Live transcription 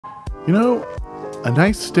You know, a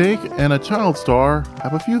nice steak and a child star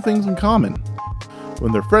have a few things in common.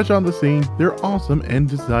 When they're fresh on the scene, they're awesome and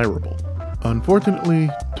desirable. Unfortunately,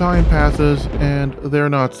 time passes and they're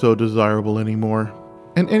not so desirable anymore.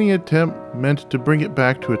 And any attempt meant to bring it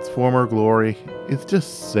back to its former glory is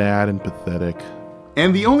just sad and pathetic.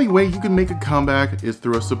 And the only way you can make a comeback is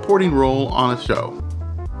through a supporting role on a show.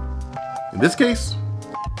 In this case,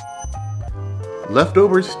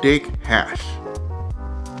 leftover steak hash.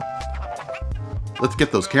 Let's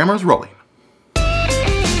get those cameras rolling.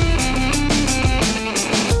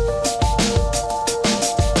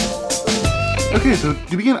 Okay, so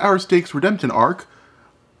to begin our steak's redemption arc,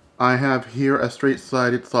 I have here a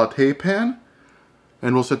straight-sided saute pan,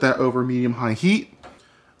 and we'll set that over medium-high heat.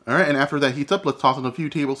 Alright, and after that heats up, let's toss in a few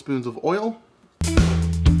tablespoons of oil.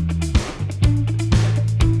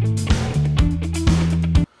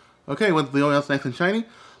 Okay, once the oil's nice and shiny,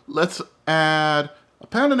 let's add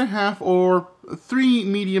 1.5 pounds or 3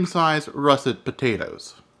 medium-sized russet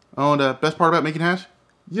potatoes. Oh, and the best part about making hash?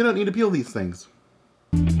 You don't need to peel these things.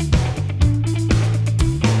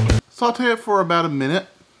 Saute it for about a minute.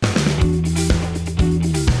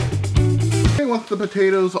 Okay, once the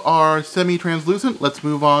potatoes are semi-translucent, let's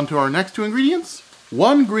move on to our next two ingredients.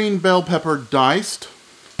 1 green bell pepper diced,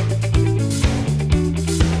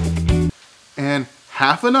 and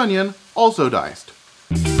half an onion also diced.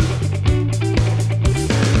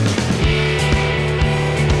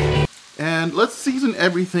 And let's season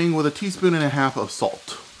everything with 1.5 teaspoons of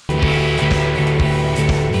salt.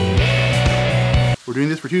 We're doing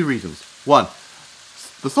this for 2 reasons. 1,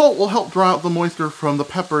 the salt will help draw out the moisture from the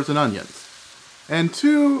peppers and onions. And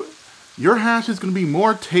 2, your hash is going to be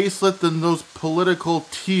more tasteless than those political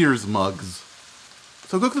tears mugs.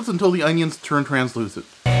 So cook this until the onions turn translucent.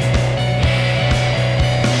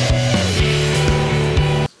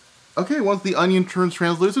 Okay, once the onion turns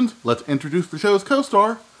translucent, let's introduce the show's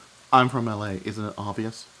co-star. I'm from LA, isn't it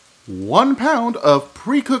obvious? 1 pound of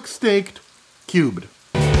pre-cooked steak, cubed.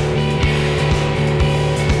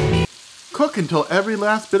 Cook until every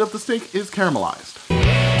last bit of the steak is caramelized.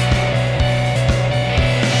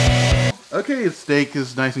 Okay, the steak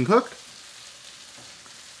is nice and cooked.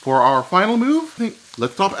 For our final move,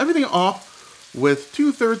 let's top everything off with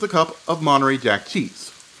 2/3 a cup of Monterey Jack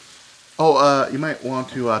cheese. Oh, you might want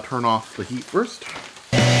to turn off the heat first.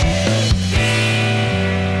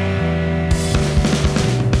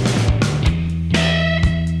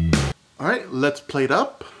 Alright, let's plate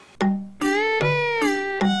up.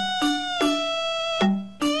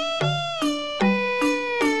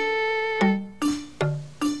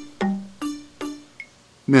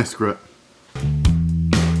 Miscrit.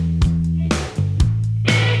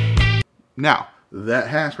 Now, that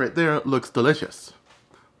hash right there looks delicious.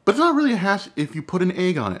 But it's not really a hash if you put an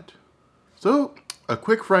egg on it. So, a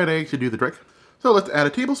quick fried egg should do the trick. So let's add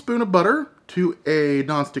 1 tablespoon of butter to a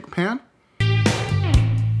nonstick pan.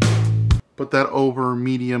 Put that over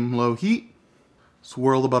medium-low heat.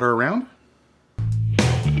 Swirl the butter around.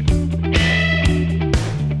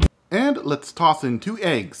 And let's toss in 2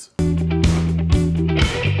 eggs.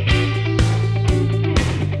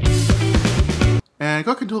 And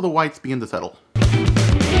cook until the whites begin to settle.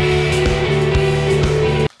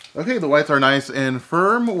 Okay, the whites are nice and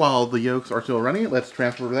firm while the yolks are still running. Let's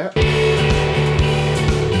transfer that.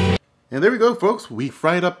 And there we go, folks. We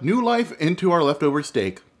fried up new life into our leftover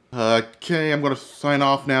steak. Okay, I'm going to sign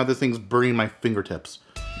off now. This thing's burning my fingertips.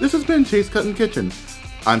 This has been Chase Cuttin Kitchen.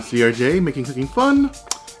 I'm CRJ, making cooking fun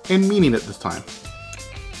and meaning it this time.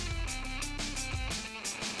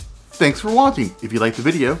 Thanks for watching. If you liked the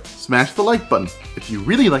video, smash the like button. If you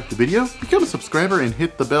really liked the video, become a subscriber and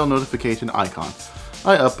hit the bell notification icon.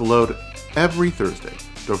 I upload every Thursday.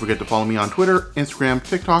 Don't forget to follow me on Twitter, Instagram,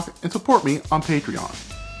 TikTok, and support me on Patreon.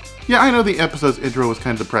 Yeah, I know the episode's intro was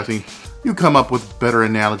kind of depressing. You come up with better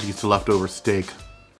analogies to leftover steak.